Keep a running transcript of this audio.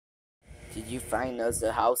Did you find us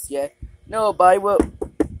a house yet? No, but I will.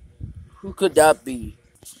 Who could that be?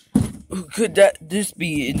 Who could this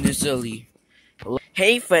be in this early?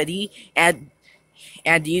 Hey, Freddy, and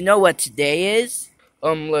do you know what today is?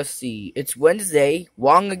 Let's see. It's Wednesday.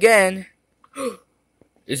 Wrong again.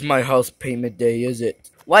 It's my house payment day, is it?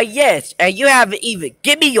 Why, yes, and you haven't even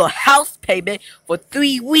given me your house payment for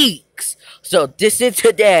 3 weeks. So this is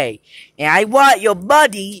today, and I want your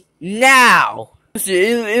money now.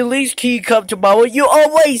 Listen, at least can you come tomorrow? You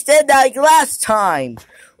always said that last time.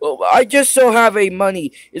 Well, I just so have a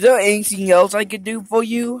money. Is there anything else I could do for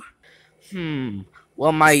you?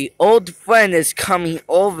 Well, my old friend is coming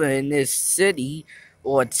over in this city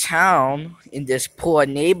or town in this poor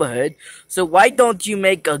neighborhood. So why don't you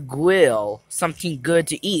make a grill, something good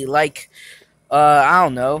to eat, like, I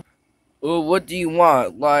don't know. Well, what do you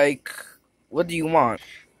want? What do you want?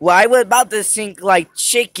 Well, I was about to think like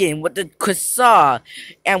chicken with the croissant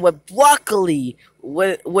and with broccoli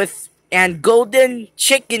with and golden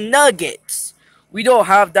chicken nuggets. We don't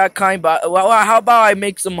have that kind, but well, how about I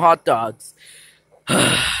make some hot dogs?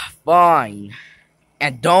 Fine.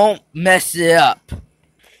 And don't mess it up.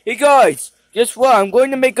 Hey guys, guess what?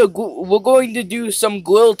 We're going to do some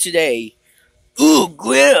grill today. Ooh,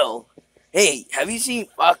 grill! Hey, have you seen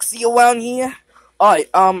Foxy around here? Alright,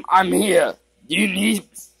 I'm here. Do you need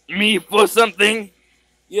me for something?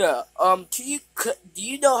 Yeah, do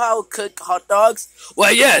you know how to cook hot dogs?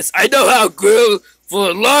 Well, yes, I know how to grill for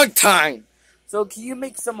a long time. So, can you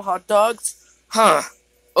make some hot dogs? Huh,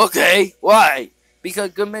 okay, why?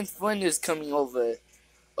 Because Goodman's friend is coming over.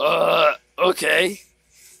 Okay.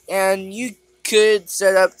 And you could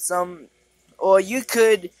set up you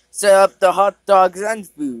could set up the hot dogs and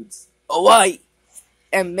foods. Alright.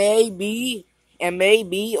 And maybe,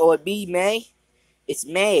 or B May, it's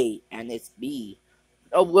May, and it's B.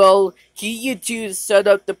 Oh, well, can you two set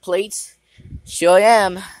up the plates? Sure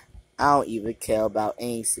am. I don't even care about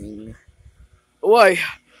anything. Alright,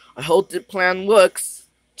 I hope the plan works.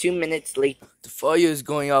 2 minutes later, the fire is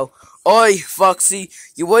going out. Oi, Foxy,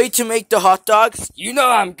 you ready to make the hot dogs? You know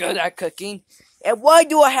I'm good at cooking. And why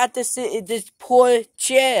do I have to sit in this poor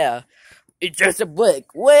chair? It's just a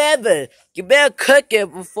brick. Whatever. You better cook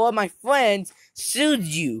it before my friends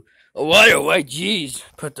sues you. Alright, jeez.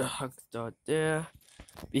 Put the hot dog there.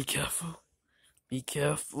 Be careful. Be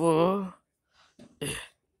careful.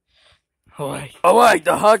 Alright,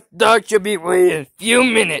 the hot dog should be ready in a few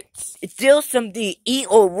minutes. It's still something to eat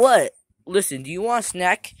or what? Listen, do you want a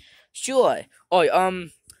snack? Sure. Alright,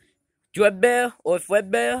 Dreadbear or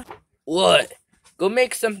Fredbear? What? Go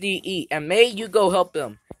make something to eat, and May, you go help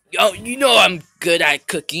them. Yo, you know I'm good at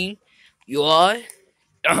cooking. You are?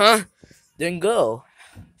 Uh-huh. Then go.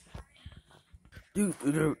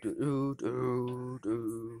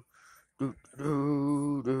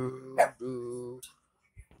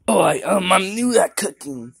 Alright, I'm new at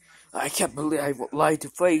cooking. I can't believe I lied to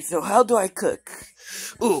Freddy, so how do I cook?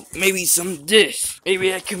 Ooh, maybe some dish.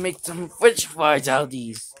 Maybe I can make some french fries out of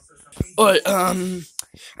these. Alright,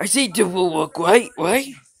 I think this will work, right?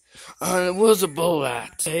 Where's the bowl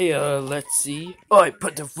at? Hey, let's see. Alright,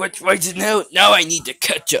 put the french fries in there. Now I need the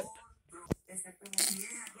ketchup.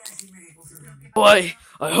 Alright,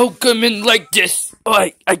 I hope Goodman like this.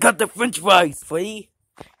 Alright, I got the french fries. Freddy?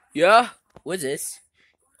 Yeah? What's this?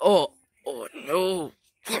 Oh no.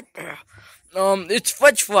 It's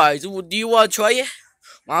french fries. Do you want to try it?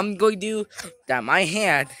 Well, I'm going to do that. My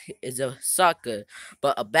hand is a soccer,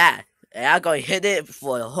 but a bat. And I'm going to hit it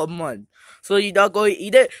for a home run. So you're not going to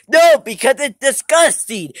eat it? No, because it's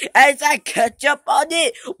disgusting. And it's like ketchup on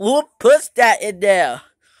it. Who puts that in there?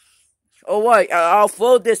 Alright, I'll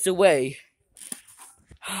throw this away.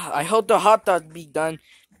 I hope the hot dog be done.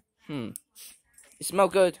 It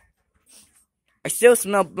smells good. I still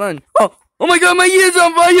smell blood. Oh my god, my ear's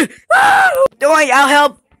on fire! Ah! Don't worry, I'll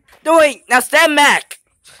help. Don't worry, now stand back.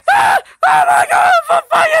 Ah! Oh my god, I'm on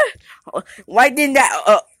fire! Why didn't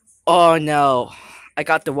that? Oh no, I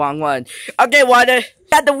got the wrong one. Okay, water.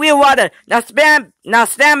 Got the real water. Now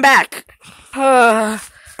stand back. My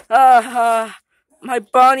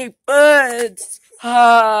body burns.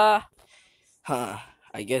 I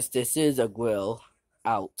guess this is a grill.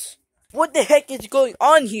 Out. What the heck is going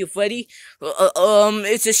on here, Freddy?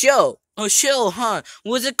 It's a show. A show, huh?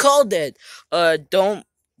 What's it called then? Don't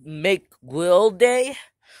make grill day?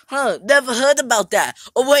 Huh, never heard about that.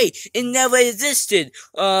 Oh wait, it never existed.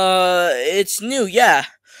 It's new, yeah.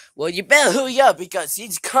 Well, you better hurry up because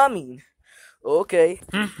he's coming. Okay.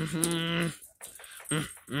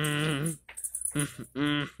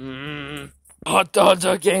 Hot dogs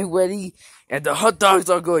are getting ready, and the hot dogs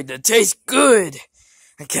are going to taste good.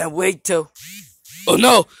 I can't wait till... Oh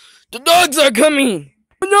no! The dogs are coming!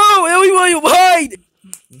 No, everybody hide!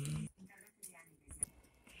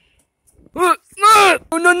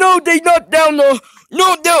 No, they knocked down the...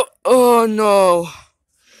 No, no! Oh, no.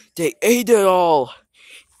 They ate it all.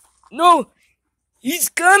 No, he's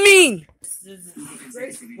coming!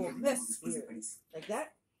 Like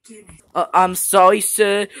that? I'm sorry,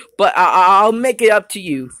 sir, but I'll make it up to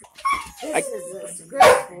you. This is a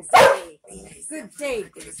graceful day. Good day.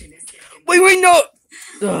 Wait, no!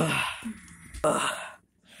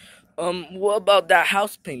 What about that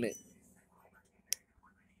house payment?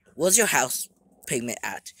 What's your house payment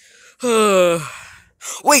at?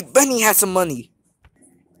 Wait, Benny has some money.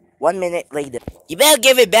 1 minute later. You better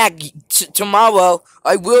give it back tomorrow.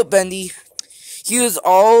 I will, Benny. Here's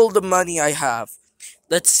all the money I have.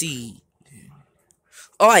 Let's see.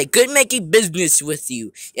 Alright, good making business with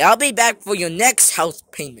you. I'll be back for your next house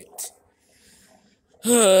payment.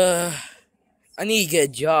 I need to get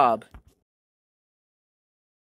a job.